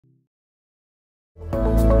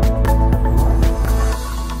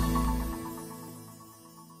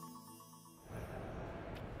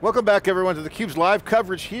Welcome back everyone to theCUBE's live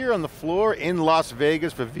coverage here on the floor in Las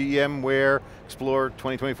Vegas for VMware Explore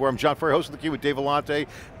 2024. I'm John Furrier, host of theCUBE with Dave Vellante.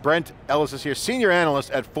 Brent Ellis is here, Senior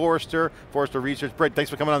Analyst at Forrester Research. Brent,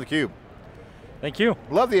 thanks for coming on theCUBE. Thank you.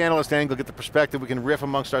 Love the analyst angle, get the perspective, we can riff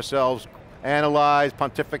amongst ourselves, analyze,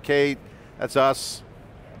 pontificate, that's us.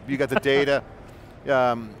 You got the data.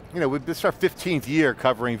 This is our 15th year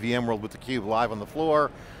covering VMworld with theCUBE live on the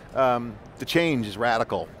floor. The change is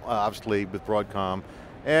radical, obviously, with Broadcom.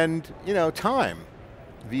 And, time.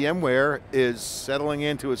 VMware is settling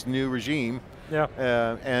into its new regime. Yeah.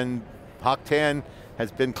 And Hock Tan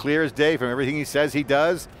has been clear as day from everything he says he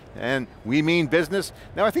does, and we mean business.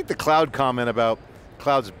 Now I think the cloud comment about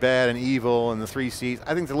cloud's bad and evil and the 3 Cs,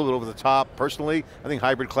 I think it's a little bit over the top, personally. I think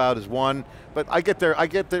hybrid cloud is one, but I get their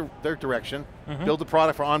direction. Build the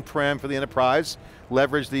product for on-prem for the enterprise,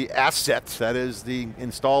 leverage the assets, that is the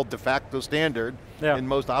installed de facto standard in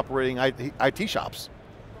most operating IT shops.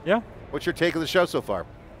 Yeah. What's your take of the show so far?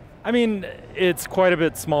 I mean, it's quite a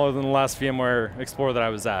bit smaller than the last VMware Explorer that I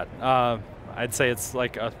was at. I'd say it's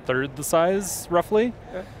like a third the size, roughly.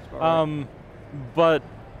 Yeah, right. But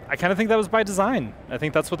I kind of think that was by design. I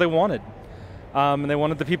think that's what they wanted. And they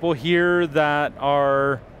wanted the people here that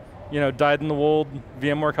are, dyed-in-the-wool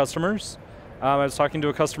VMware customers. I was talking to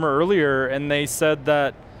a customer earlier and they said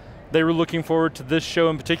that they were looking forward to this show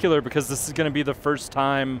in particular because this is going to be the first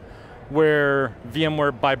time where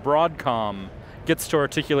VMware by Broadcom gets to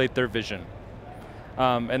articulate their vision.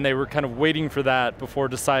 And they were kind of waiting for that before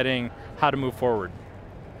deciding how to move forward.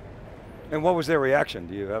 And what was their reaction?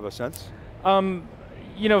 Do you have a sense?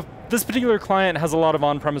 This particular client has a lot of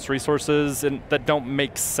on-premise resources that don't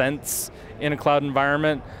make sense in a cloud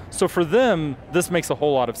environment. So for them, this makes a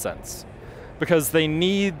whole lot of sense because they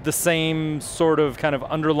need the same sort of kind of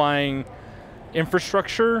underlying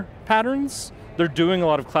infrastructure patterns. They're doing a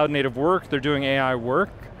lot of cloud native work, they're doing AI work,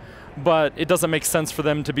 but it doesn't make sense for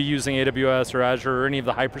them to be using AWS or Azure or any of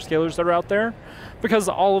the hyperscalers that are out there because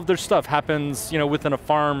all of their stuff happens within a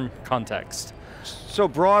farm context. So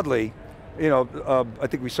broadly, I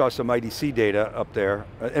think we saw some IDC data up there,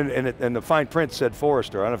 and the fine print said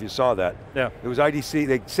Forrester. I don't know if you saw that. Yeah. It was IDC,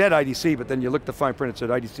 they said IDC, but then you looked at the fine print, it said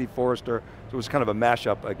IDC, Forrester, so it was kind of a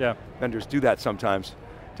mashup. Vendors do that sometimes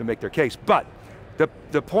to make their case. But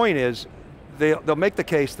the point is, they'll make the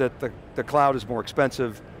case that the cloud is more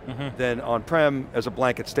expensive than on-prem as a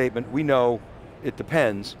blanket statement. We know it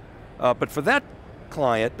depends, but for that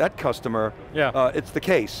client, that customer, it's the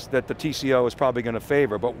case that the TCO is probably going to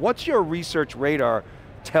favor. But what's your research radar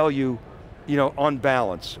tell you, on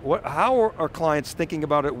balance? How are clients thinking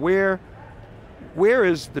about it? Where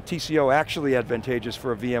is the TCO actually advantageous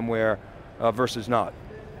for a VMware versus not?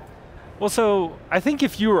 Well, so I think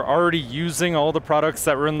if you were already using all the products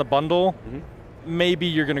that were in the bundle, maybe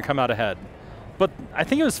you're going to come out ahead. But I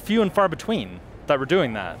think it was few and far between that were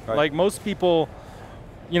doing that. Right. Like most people,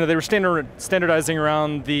 they were standardizing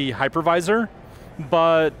around the hypervisor,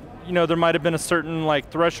 but there might have been a certain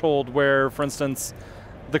threshold where, for instance,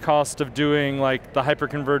 the cost of doing the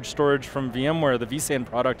hyperconverged storage from VMware, the vSAN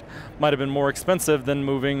product, might have been more expensive than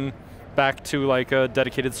moving back to a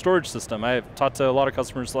dedicated storage system. I've talked to a lot of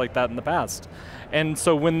customers like that in the past. And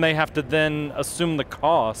so when they have to then assume the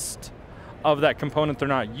cost of that component they're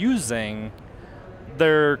not using,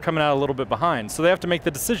 they're coming out a little bit behind. So they have to make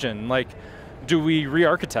the decision, do we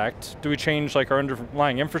re-architect? Do we change our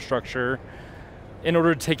underlying infrastructure in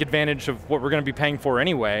order to take advantage of what we're going to be paying for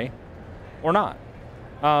anyway, or not?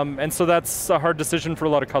 And so that's a hard decision for a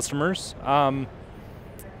lot of customers.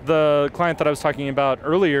 The client that I was talking about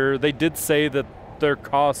earlier, they did say that their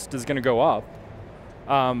cost is going to go up,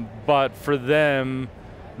 but for them,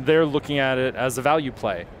 they're looking at it as a value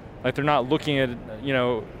play. They're not looking at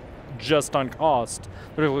it, just on cost.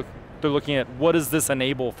 They're looking at what does this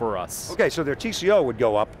enable for us. Okay, so their TCO would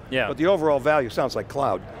go up, but the overall value sounds like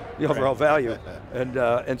cloud. The overall value,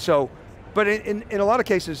 and so, but in a lot of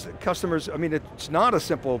cases, customers, it's not a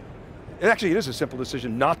simple. Actually, it is a simple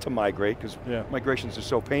decision not to migrate because migrations are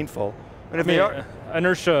so painful. And if they are,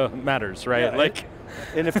 inertia matters, right? Yeah,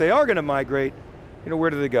 and if they are going to migrate,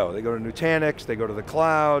 where do they go? They go to Nutanix, they go to the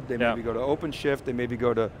cloud, they maybe go to OpenShift, they maybe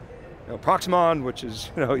go to Proximon, which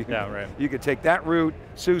is, you could take that route,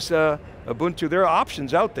 SUSE, Ubuntu, there are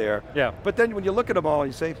options out there. Yeah. But then when you look at them all,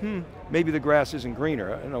 you say, maybe the grass isn't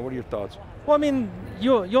greener. I don't know, what are your thoughts? Well,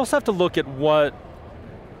 you also have to look at what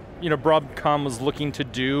Broadcom was looking to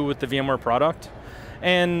do with the VMware product.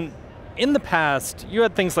 And in the past, you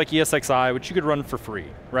had things like ESXi, which you could run for free,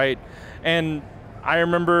 right? And I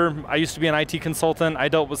remember I used to be an IT consultant. I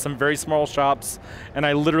dealt with some very small shops, and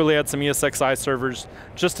I literally had some ESXi servers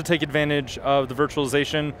just to take advantage of the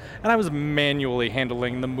virtualization, and I was manually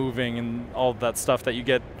handling the moving and all of that stuff that you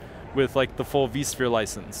get with like the full vSphere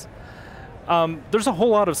license. There's a whole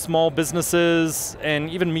lot of small businesses and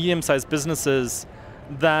even medium-sized businesses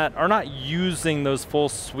that are not using those full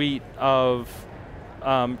suite of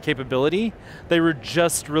capability. They were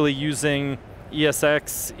just really using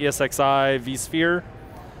ESX, ESXi, vSphere,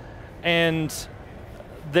 and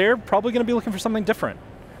they're probably going to be looking for something different,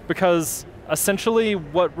 because essentially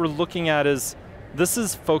what we're looking at is this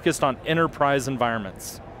is focused on enterprise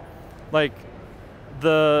environments. Like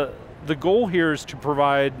the goal here is to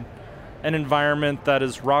provide an environment that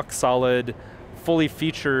is rock solid, fully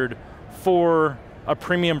featured for a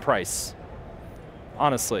premium price,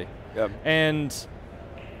 honestly. Yep. And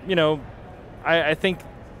I think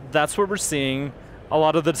that's what we're seeing. A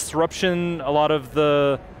lot of the disruption, a lot of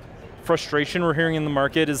the frustration we're hearing in the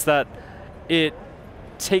market is that it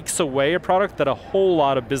takes away a product that a whole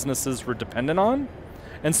lot of businesses were dependent on.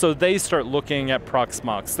 And so they start looking at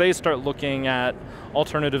Proxmox. They start looking at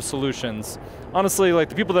alternative solutions. Honestly, like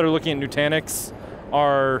the people that are looking at Nutanix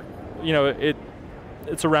are,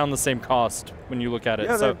 it's around the same cost when you look at it.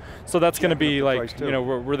 Yeah, so that's going to be like,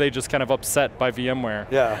 were they just kind of upset by VMware?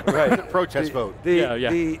 Yeah, right. Protest vote.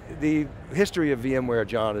 The history of VMware,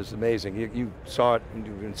 John, is amazing. You saw it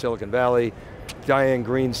in Silicon Valley. Diane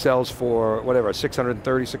Green sells for whatever,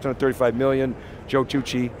 635 million. Joe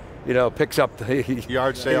Tucci, picks up the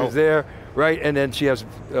yard sale there, right? And then she has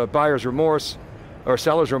buyer's remorse or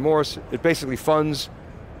seller's remorse. It basically funds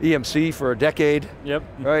EMC for a decade. Yep.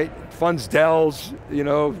 Right? Funds Dell's,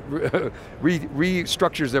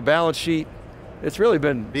 restructures their balance sheet. It's really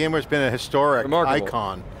been VMware's been a historic remarkable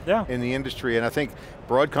icon Yeah. in the industry, and I think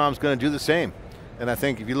Broadcom's going to do the same. And I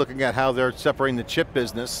think if you're looking at how they're separating the chip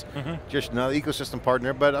business, just not an ecosystem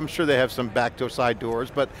partner, but I'm sure they have some back door, side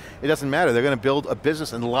doors, but it doesn't matter. They're going to build a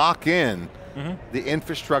business and lock in the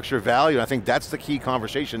infrastructure value. And I think that's the key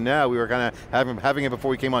conversation now. We were kind of having it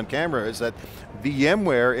before we came on camera, is that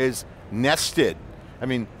VMware is nested. I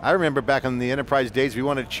mean, I remember back in the enterprise days, we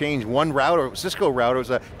wanted to change one router, Cisco router, was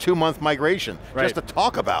a 2-month migration, just to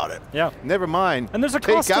talk about it. Yeah. Never mind. And there's a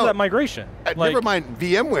cost to that migration. Never mind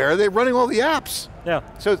VMware, they're running all the apps. Yeah.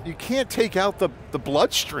 So you can't take out the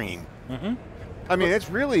bloodstream. I mean, it's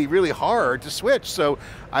really, really hard to switch. So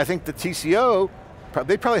I think the TCO,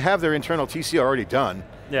 they probably have their internal TCO already done.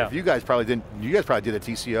 Yeah. If you guys probably didn't, you guys probably did a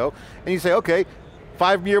TCO, and you say, okay,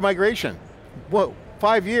 5-year migration. Well,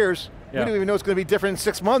 5 years, we don't even know it's going to be different in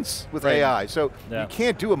 6 months with AI. So you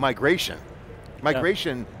can't do a migration.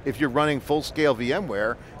 Migration, if you're running full-scale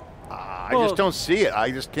VMware, I just don't see it.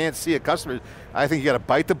 I just can't see a customer. I think you got to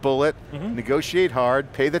bite the bullet, negotiate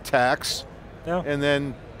hard, pay the tax, and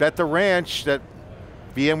then bet the ranch that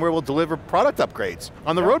VMware will deliver product upgrades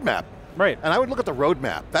on the roadmap. Right. And I would look at the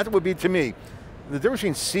roadmap. That would be, to me, the difference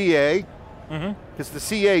between CA, because the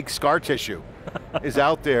CA scar tissue is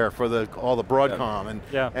out there for all the Broadcom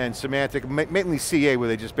and Symantec, mainly CA, where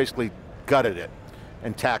they just basically gutted it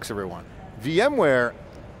and tax everyone. VMware,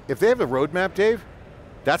 if they have a roadmap, Dave,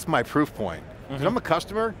 that's my proof point. If I'm a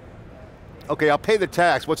customer, okay, I'll pay the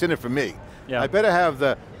tax, what's in it for me? I better have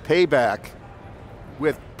the payback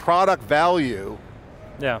with product value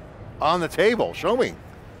on the table, show me.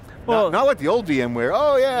 Well, not like the old VMware.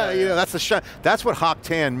 Oh yeah, that's what Hock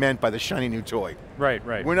Tan meant by the shiny new toy. Right,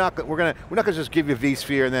 right. We're not going to just give you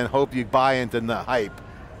vSphere and then hope you buy into the hype.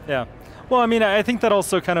 Yeah. Well, I mean, I think that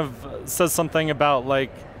also kind of says something about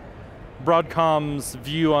like Broadcom's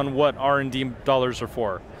view on what R&D dollars are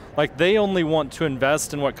for. Like they only want to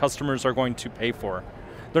invest in what customers are going to pay for.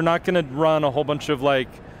 They're not going to run a whole bunch of like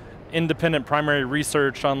independent primary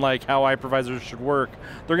research on like how hypervisors should work.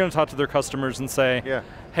 They're going to talk to their customers and say,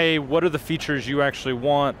 hey, what are the features you actually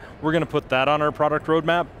want? We're going to put that on our product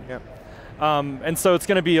roadmap. And so it's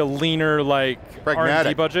going to be a leaner like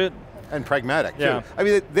R&D budget. And pragmatic too. I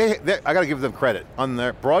mean, I got to give them credit. On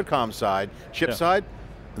their Broadcom side, chip side,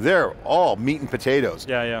 they're all meat and potatoes.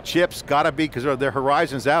 Chips got to be, because their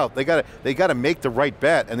horizon's out. They got to make the right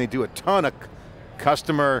bet, and they do a ton of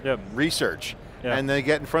customer research. And they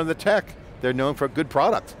get in front of the tech. They're known for a good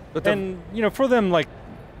product. But for them, like,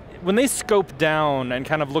 when they scope down and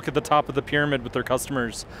kind of look at the top of the pyramid with their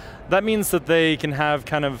customers, that means that they can have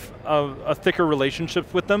kind of a thicker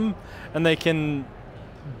relationship with them, and they can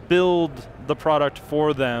build the product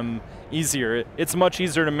for them easier. It's much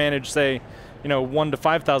easier to manage, say, 1 to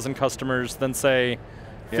 5,000 customers than say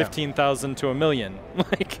 15,000 to 1 million.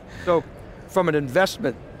 So from an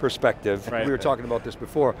investment perspective, Right. we were talking about this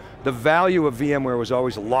before, the value of VMware was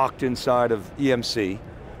always locked inside of EMC.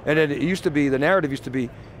 And then it used to be, the narrative used to be,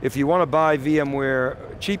 if you want to buy VMware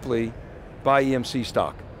cheaply, buy EMC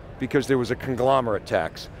stock, because there was a conglomerate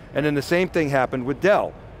tax. And then the same thing happened with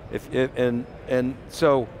Dell. And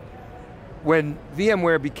so, when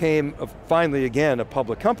VMware became, finally again, a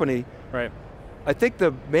public company, Right. I think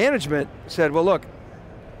the management said, well look,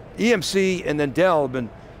 EMC and then Dell have been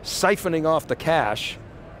siphoning off the cash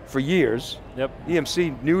for years. Yep.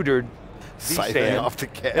 EMC neutered Siphoning vSAN. off the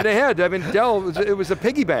cash. And they had, I mean, Dell, it was a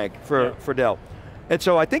piggy bank for Dell. And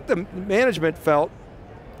so I think the management felt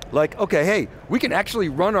like, okay, hey, we can actually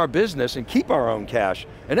run our business and keep our own cash,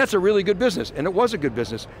 and that's a really good business, and it was a good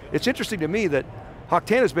business. It's interesting to me that Hock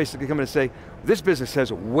Tan is basically coming to say, this business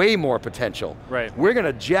has way more potential. Right. We're going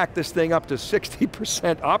to jack this thing up to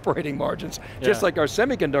 60% operating margins, just like our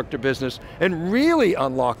semiconductor business, and really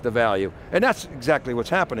unlock the value. And that's exactly what's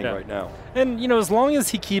happening right now. And as long as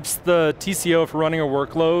he keeps the TCO for running a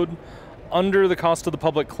workload under the cost of the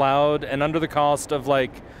public cloud and under the cost of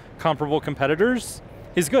like comparable competitors,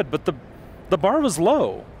 he's good. But the bar was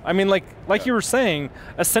low. I mean, like you were saying,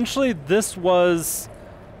 essentially this was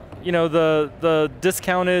the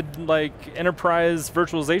discounted like enterprise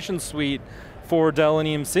virtualization suite for Dell and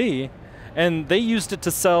EMC, and they used it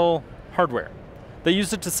to sell hardware. They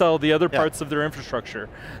used it to sell the other parts of their infrastructure.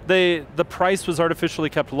 The price was artificially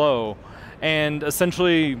kept low, and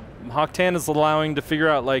essentially Hock Tan is allowing to figure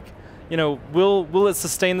out like, will it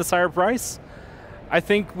sustain this higher price? I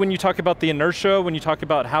think when you talk about the inertia, when you talk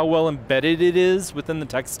about how well embedded it is within the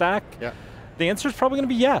tech stack, the answer is probably going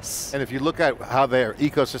to be yes. And if you look at how their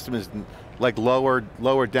ecosystem is like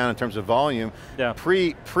lowered down in terms of volume,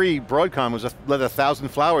 pre-Broadcom was let 1,000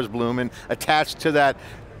 flowers bloom and attached to that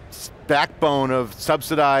backbone of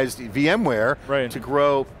subsidized VMware to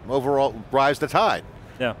grow overall, rise the tide.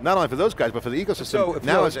 Yeah. Not only for those guys, but for the ecosystem.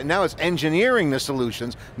 So now it's engineering the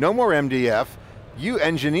solutions, no more MDF, you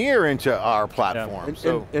engineer into our platform.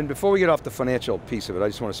 And before we get off the financial piece of it, I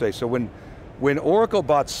just want to say, so when Oracle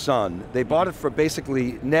bought Sun, they bought it for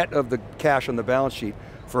basically net of the cash on the balance sheet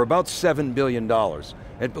for about $7 billion.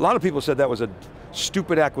 And a lot of people said that was a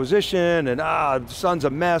stupid acquisition and Sun's a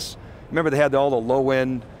mess. Remember they had all the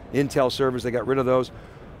low-end Intel servers, they got rid of those.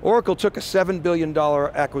 Oracle took a $7 billion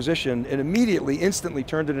acquisition and instantly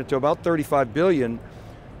turned it into about $35 billion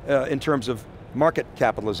in terms of market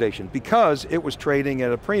capitalization because it was trading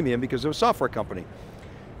at a premium because it was a software company.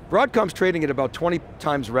 Broadcom's trading at about 20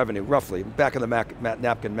 times revenue, roughly, back of the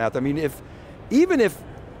napkin math. I mean, even if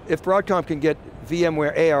Broadcom can get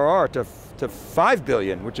VMware ARR to 5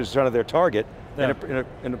 billion, which is kind of their target, and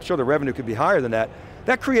I'm sure the revenue could be higher than that,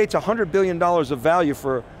 that creates $100 billion of value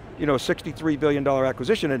for a $63 billion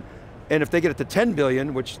acquisition, and if they get it to 10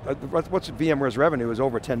 billion, which, what's VMware's revenue is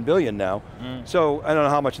over 10 billion now, so I don't know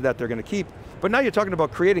how much of that they're going to keep, but now you're talking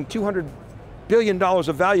about creating $200 billion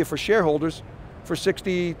of value for shareholders for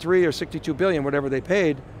 63 or 62 billion, whatever they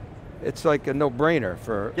paid. It's like a no-brainer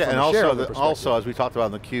for and also as we talked about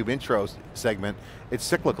in the CUBE intro segment, it's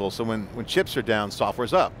cyclical, so when chips are down,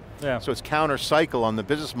 software's up. So it's counter-cycle on the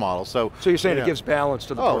business model. So you're saying it gives balance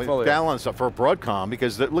to the portfolio? Balance for Broadcom,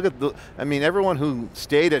 because look at everyone who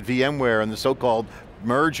stayed at VMware and the so-called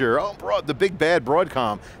merger, the big bad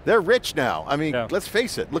Broadcom, they're rich now. I mean, let's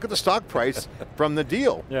face it, look at the stock price from the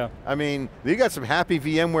deal. I mean, you got some happy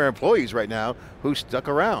VMware employees right now who stuck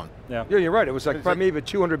around. Yeah, you're right, it was like maybe a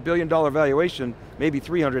 $200 billion valuation, maybe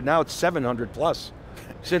 300, now it's 700 plus.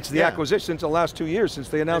 Since the acquisition, since the last 2 years, since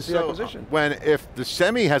they announced the acquisition. If the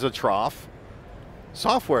semi has a trough,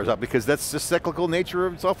 software is up because that's the cyclical nature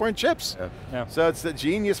of software and chips. So it's the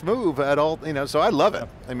genius move at all, so I love it.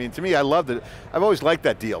 I mean, to me, I loved it. I've always liked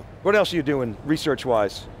that deal. What else are you doing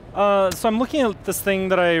research-wise? So I'm looking at this thing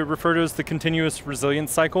that I refer to as the continuous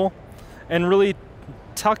resilience cycle, and really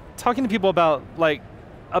talking to people about like,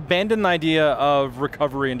 abandon the idea of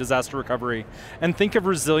recovery and disaster recovery and think of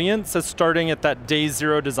resilience as starting at that day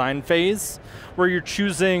zero design phase where you're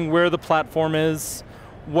choosing where the platform is,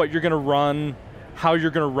 what you're going to run, how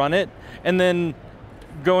you're going to run it, and then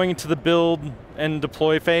going into the build and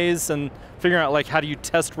deploy phase and figuring out like how do you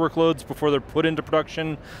test workloads before they're put into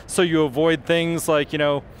production so you avoid things like,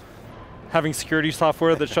 having security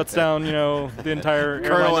software that shuts down, the entire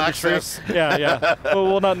kernel airline access. industry. Yeah. Well,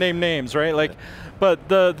 we'll not name names, right? Like, but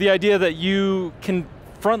the idea that you can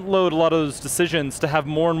front load a lot of those decisions to have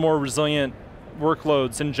more and more resilient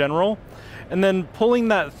workloads in general, and then pulling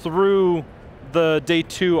that through the day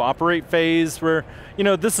 2 operate phase where,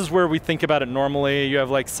 this is where we think about it normally. You have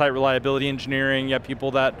like site reliability engineering, you have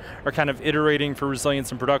people that are kind of iterating for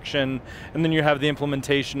resilience in production, and then you have the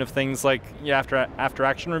implementation of things like after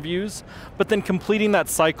action reviews, but then completing that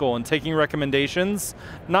cycle and taking recommendations,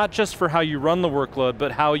 not just for how you run the workload,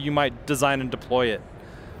 but how you might design and deploy it.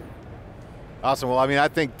 Awesome, well I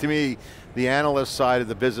think to me, the analyst side of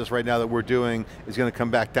the business right now that we're doing is going to come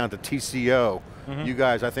back down to TCO. You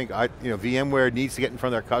guys, I think, VMware needs to get in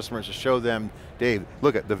front of their customers to show them, Dave,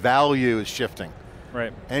 look at the value is shifting.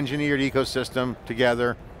 Right. Engineered ecosystem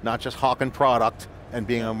together, not just hawking product and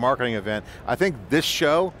being a marketing event. I think this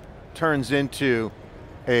show turns into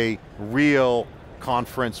a real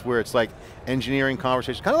conference where it's like engineering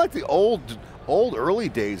conversation, kind of like the old early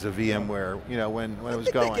days of VMware, when it was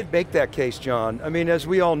going. They could make that case, John. I mean, as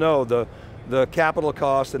we all know, the capital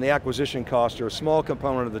cost and the acquisition cost are a small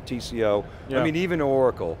component of the TCO. Yeah. I mean, even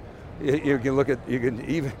Oracle, you can look at,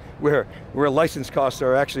 even where license costs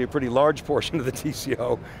are actually a pretty large portion of the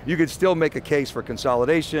TCO, you could still make a case for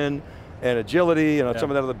consolidation and agility and some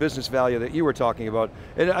of that other business value that you were talking about.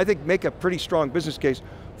 And I think make a pretty strong business case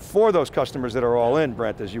for those customers that are all in,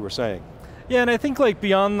 Brent, as you were saying. Yeah, and I think like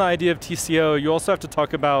beyond the idea of TCO, you also have to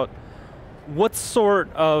talk about what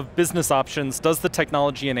sort of business options does the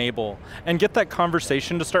technology enable? And get that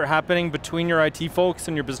conversation to start happening between your IT folks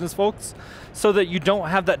and your business folks so that you don't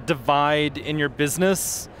have that divide in your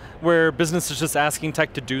business where business is just asking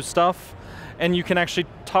tech to do stuff. And you can actually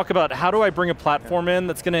talk about how do I bring a platform in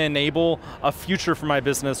that's going to enable a future for my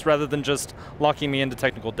business rather than just locking me into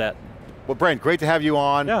technical debt. Well, Brent, great to have you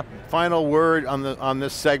on. Yeah. Final word on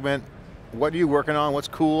this segment. What are you working on? What's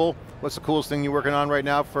cool? What's the coolest thing you're working on right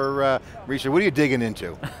now for research? What are you digging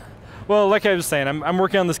into? Well, like I was saying, I'm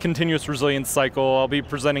working on this continuous resilience cycle. I'll be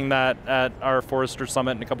presenting that at our Forrester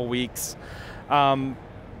Summit in a couple weeks.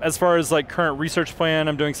 As far as like current research plan,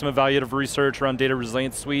 I'm doing some evaluative research around data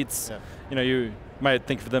resilience suites. Yeah. You might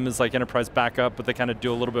think of them as like enterprise backup, but they kind of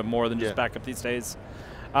do a little bit more than just backup these days.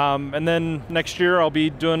 And then next year, I'll be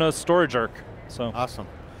doing a storage arc. So. Awesome.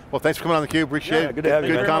 Well, thanks for coming on theCUBE, appreciate it. Good to have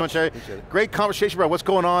you. Good commentary. Great conversation about what's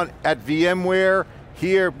going on at VMware,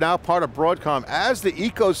 here, now part of Broadcom, as the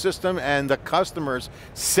ecosystem and the customers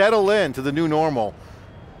settle into the new normal.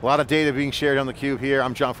 A lot of data being shared on theCUBE here.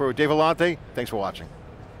 I'm John Furrier, Dave Vellante, thanks for watching.